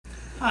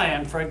Hi,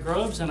 I'm Fred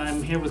Groves, and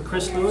I'm here with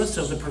Chris Lewis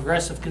of the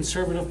Progressive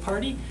Conservative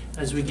Party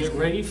as we get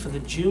ready for the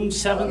June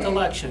 7th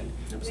election.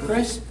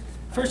 Chris,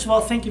 first of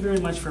all, thank you very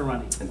much for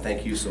running. And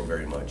thank you so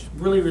very much.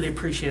 Really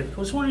appreciate it. I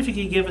was wondering if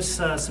you could give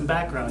us some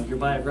background, your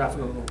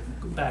biographical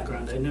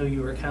background. I know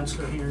you were a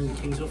counselor here in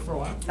Kingsville for a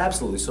while.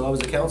 Absolutely. So I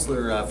was a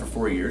counselor for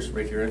 4 years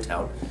right here in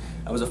town.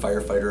 I was a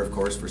firefighter, of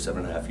course, for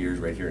 7.5 years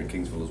right here in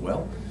Kingsville as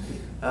well.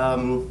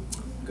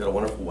 Got a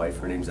wonderful wife.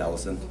 Her name's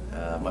Allison.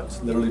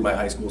 Literally my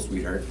high school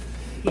sweetheart.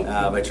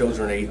 My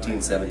children are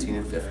 18, 17,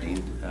 and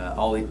 15.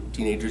 All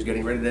teenagers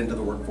getting ready to enter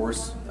the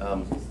workforce.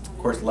 Of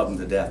course, love them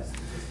to death.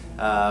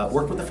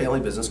 Worked with a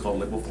family business called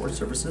Liberal Forest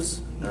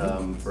Services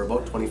for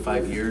about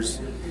 25 years.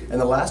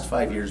 And the last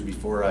 5 years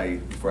before I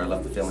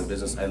left the family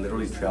business, I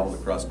literally traveled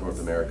across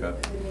North America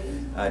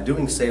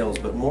doing sales,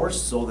 but more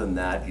so than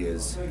that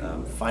is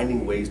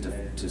finding ways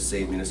to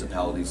save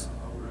municipalities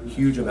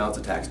huge amounts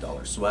of tax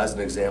dollars. So as an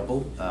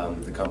example,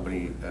 the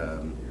company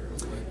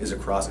is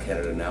across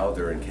Canada now.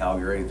 They're in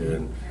Calgary,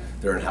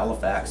 they're in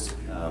Halifax,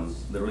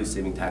 literally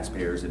saving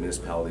taxpayers and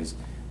municipalities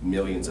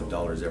millions of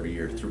dollars every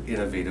year through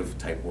innovative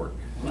type work.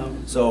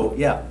 So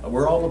yeah,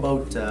 we're all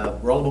about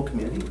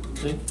community.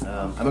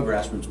 I'm a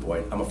grassroots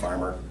boy. I'm a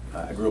farmer.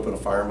 I grew up on a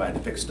farm. I had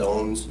to pick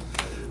stones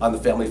on the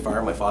family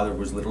farm. My father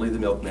was literally the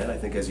milkman, I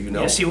think, as you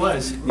know. Yes, he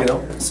was. You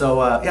know, so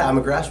yeah, I'm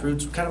a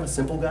grassroots, kind of a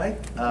simple guy,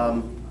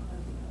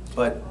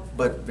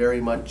 but very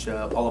much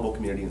all about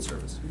community and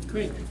service.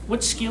 Great.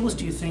 What skills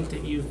do you think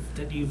that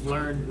you've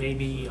learned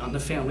maybe on the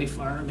family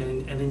farm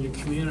and in your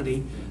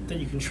community that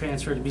you can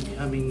transfer to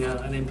becoming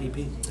an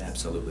MPP?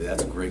 Absolutely,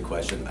 that's a great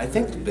question. I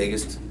think the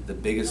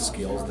biggest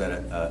skills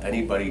that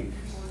anybody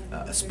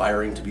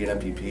aspiring to be an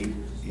MPP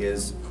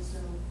is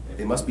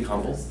they must be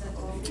humble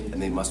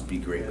and they must be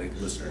great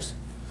listeners.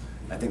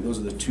 I think those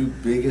are the two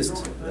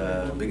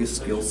biggest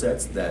skill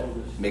sets that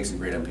makes a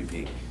great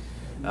MPP.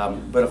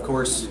 But of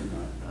course,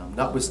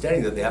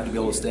 notwithstanding that, they have to be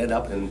able to stand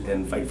up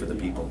and fight for the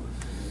people.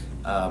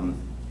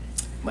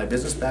 My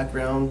business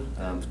background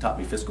taught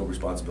me fiscal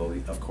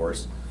responsibility, of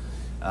course.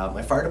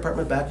 My fire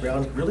department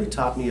background really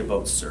taught me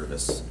about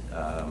service,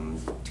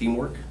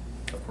 teamwork,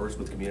 of course,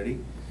 with community,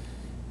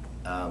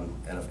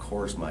 and of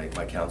course my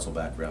council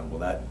background.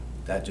 Well,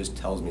 that just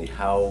tells me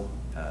how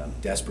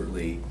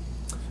desperately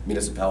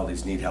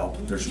municipalities need help.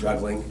 They're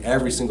struggling.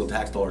 Every single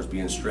tax dollar is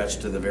being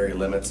stretched to the very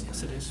limits.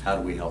 Yes, it is. How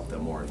do we help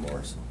them more and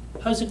more? So.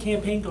 How's the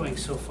campaign going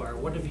so far?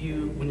 What have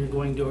you, when you're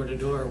going door to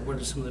door, what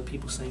are some of the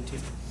people saying to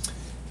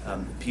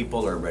you?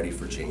 People are ready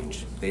for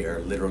change. They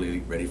are literally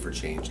ready for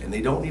change, and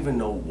they don't even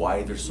know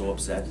why they're so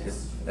upset.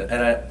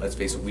 Let's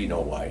face it, we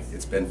know why.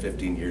 It's been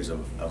 15 years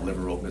of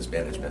liberal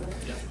mismanagement,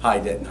 yeah. High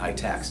debt and high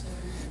tax.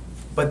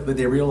 But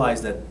they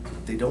realize that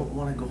they don't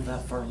want to go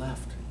that far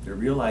left. They're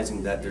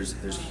realizing that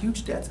there's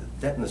huge debt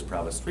in this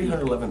province,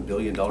 $311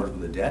 billion worth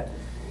of debt,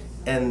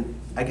 and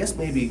I guess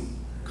maybe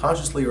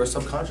consciously or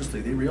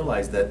subconsciously they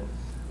realize that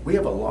we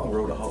have a long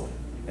road to hoe,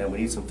 and we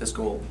need some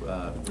fiscal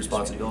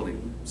responsibility.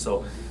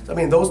 So I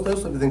mean, those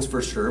are the things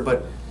for sure.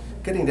 But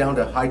getting down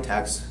to high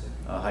taxes,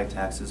 high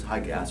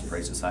gas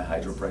prices, high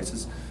hydro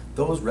prices,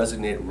 those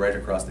resonate right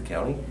across the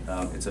county.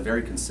 It's a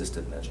very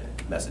consistent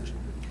message.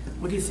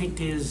 What do you think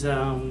is,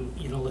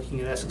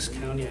 looking at Essex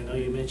County, I know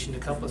you mentioned a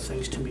couple of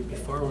things to me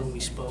before when we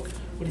spoke.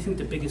 What do you think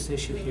the biggest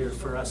issue here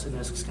for us in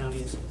Essex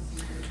County is?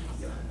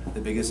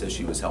 The biggest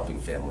issue is helping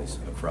families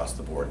across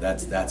the board.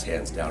 That's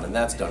hands down, and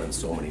that's done in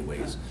so many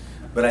ways.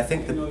 But I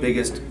think the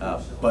biggest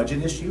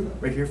budget issue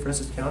right here for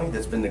Essex County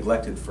that's been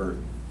neglected for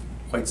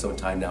quite some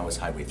time now is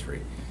Highway 3.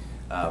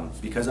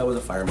 Because I was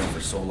a fireman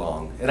for so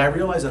long, and I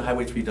realize that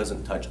Highway 3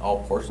 doesn't touch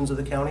all portions of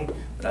the county,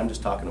 but I'm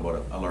just talking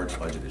about a large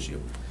budget issue.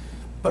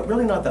 But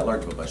really not that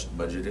large of a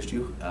budget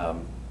issue.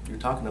 You're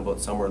talking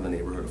about somewhere in the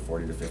neighborhood of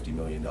 $40 to $50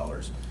 million.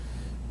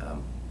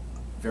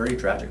 Very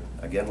tragic,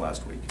 again,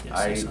 last week.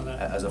 Yes,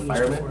 As a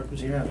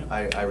fireman,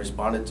 I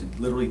responded to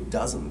literally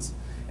dozens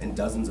and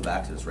dozens of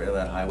accidents right on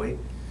that highway.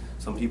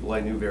 Some people I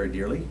knew very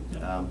dearly.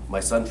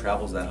 My son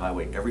travels that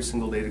highway every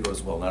single day to go to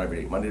school, not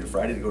every day, Monday to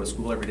Friday to go to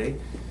school every day.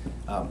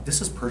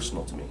 This is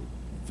personal to me,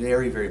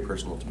 very, very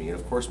personal to me. And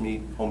of course,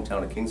 me,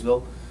 hometown of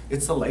Kingsville,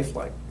 it's a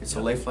lifeline. It's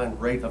a lifeline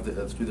right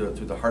through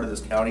the heart of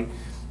this county,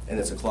 and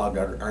it's a clogged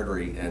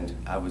artery. And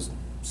I was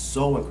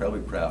so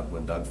incredibly proud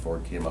when Doug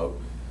Ford came out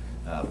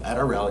at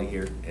our rally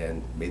here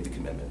and made the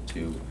commitment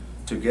to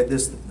get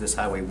this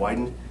highway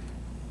widened,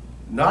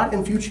 not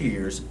in future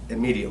years,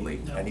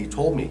 immediately. No. And he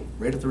told me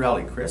right at the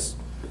rally, Chris,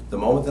 the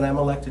moment that I'm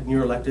elected and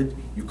you're elected,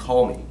 you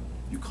call me.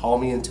 You call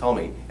me and tell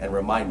me and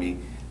remind me,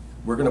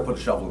 we're going to put a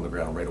shovel in the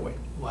ground right away.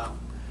 Wow.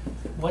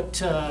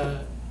 What,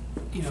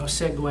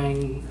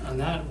 segueing on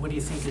that, what do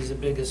you think is the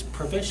biggest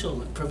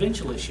provincial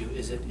issue?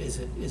 Is it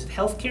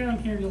healthcare? I'm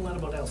hearing a lot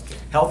about healthcare.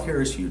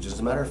 Healthcare is huge. As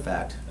a matter of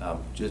fact,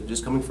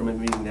 just coming from a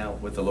meeting now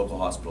with the local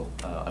hospital,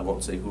 I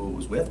won't say who it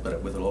was with,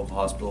 but with a local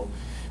hospital,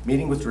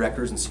 meeting with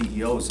directors and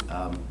CEOs,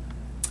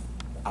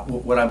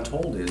 what I'm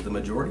told is the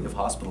majority of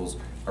hospitals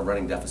are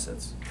running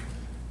deficits.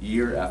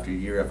 Year after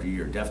year after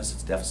year,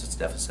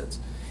 deficits.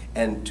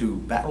 And to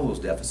battle those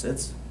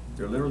deficits,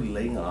 they're literally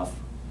laying off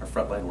our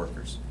frontline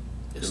workers.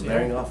 Yes, They're they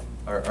laying are. off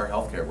our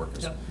healthcare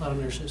workers. Yep, a lot of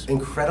nurses.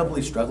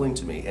 Incredibly struggling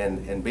to me,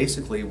 and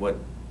basically what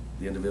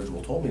the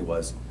individual told me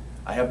was,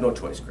 I have no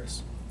choice,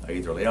 Chris. I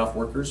either lay off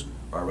workers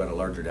or I run a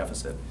larger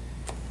deficit.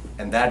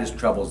 And that is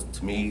troubles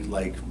to me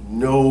like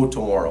no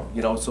tomorrow.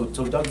 You know, so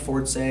Doug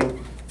Ford's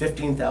saying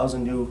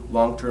 15,000 new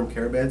long-term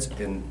care beds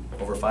in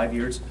over 5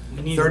 years,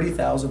 We need-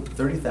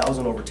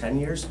 30,000 over 10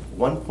 years,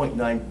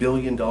 $1.9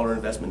 billion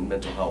investment in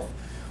mental health.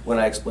 When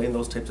I explained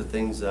those types of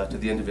things to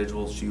the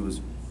individual, she was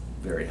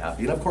very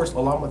happy. And of course,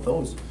 along with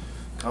those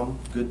come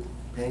good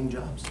paying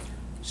jobs.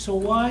 So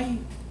why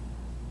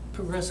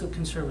Progressive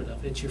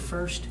Conservative? It's your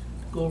first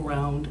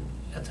go-round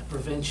at the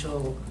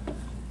provincial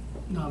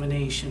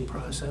nomination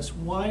process.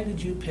 Why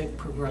did you pick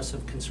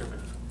Progressive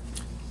Conservative?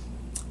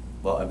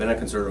 Well, I've been a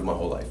conservative my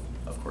whole life,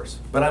 of course,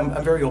 but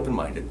I'm very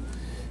open-minded.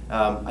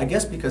 I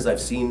guess because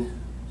I've seen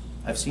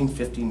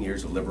 15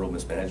 years of liberal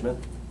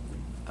mismanagement.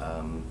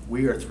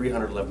 We are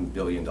 $311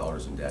 billion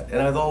in debt,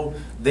 and although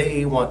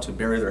they want to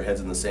bury their heads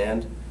in the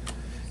sand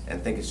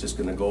and think it's just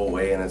going to go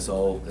away and it's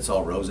all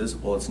roses,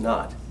 well, it's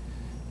not.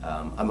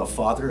 I'm a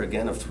father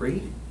again of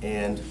 3,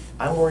 and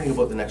I'm worrying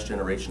about the next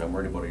generation. I'm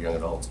worried about our young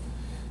adults.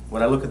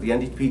 When I look at the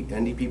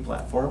NDP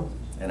platform,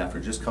 and after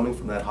just coming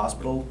from that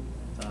hospital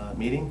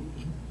meeting,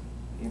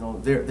 you know,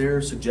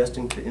 they're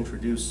suggesting to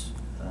introduce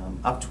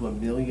up to 1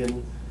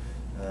 million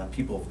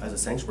people as a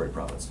sanctuary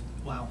province.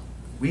 Wow.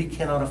 We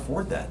cannot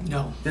afford that.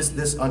 No.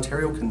 This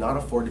Ontario cannot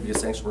afford to be a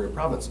sanctuary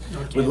province.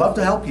 Nor can We'd we. love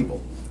to help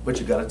people, but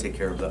you got to take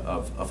care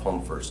of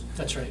home first.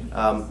 That's right.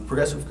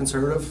 Progressive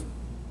Conservative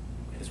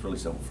is really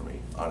simple for me,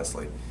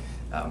 honestly.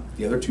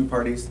 The other two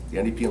parties, the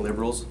NDP and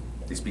Liberals,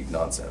 they speak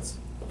nonsense.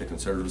 The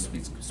Conservatives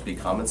speak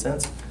common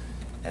sense,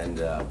 and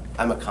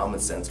I'm a common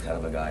sense kind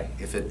of a guy.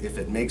 If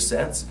it makes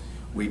sense,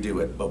 we do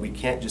it, but we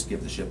can't just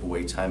give the ship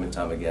away time and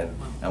time again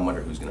and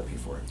wonder who's going to pay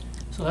for it.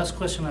 So last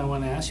question I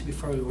want to ask you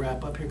before we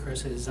wrap up here,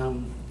 Chris, is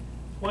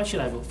why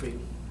should I vote for you?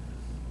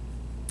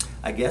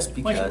 I guess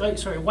because...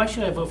 Why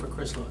should I vote for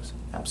Chris Lewis?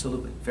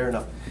 Absolutely, fair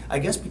enough. I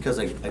guess because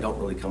I don't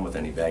really come with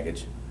any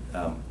baggage.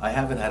 I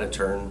haven't had a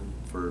turn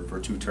for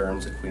 2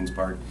 terms at Queen's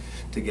Park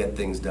to get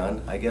things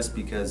done. I guess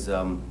because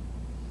I'm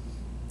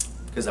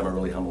a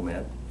really humble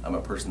man. I'm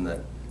a person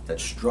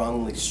that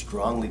strongly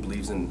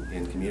believes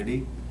in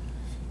community.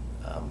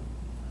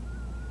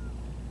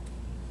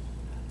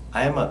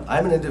 I'm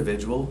an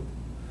individual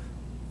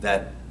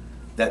that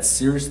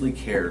seriously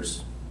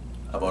cares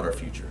about our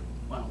future.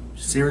 Wow.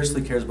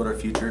 Seriously cares about our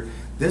future.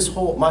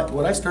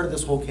 When I started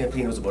this whole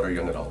campaign, it was about our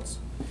young adults.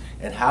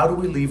 And how do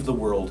we leave the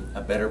world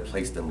a better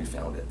place than we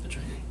found it? That's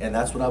right. And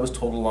that's what I was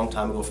told a long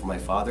time ago from my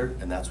father,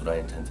 and that's what I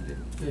intend to do.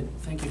 Good.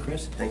 Thank you,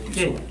 Chris. Thank you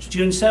so Okay, much.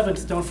 June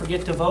 7th, don't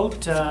forget to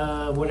vote,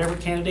 whatever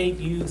candidate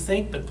you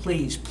think, but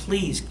please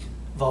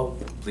vote.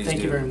 Please Thank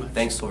do. you very much.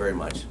 Thanks so very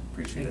much.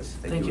 Appreciate it. Thanks.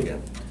 Thank Thank you you.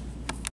 again.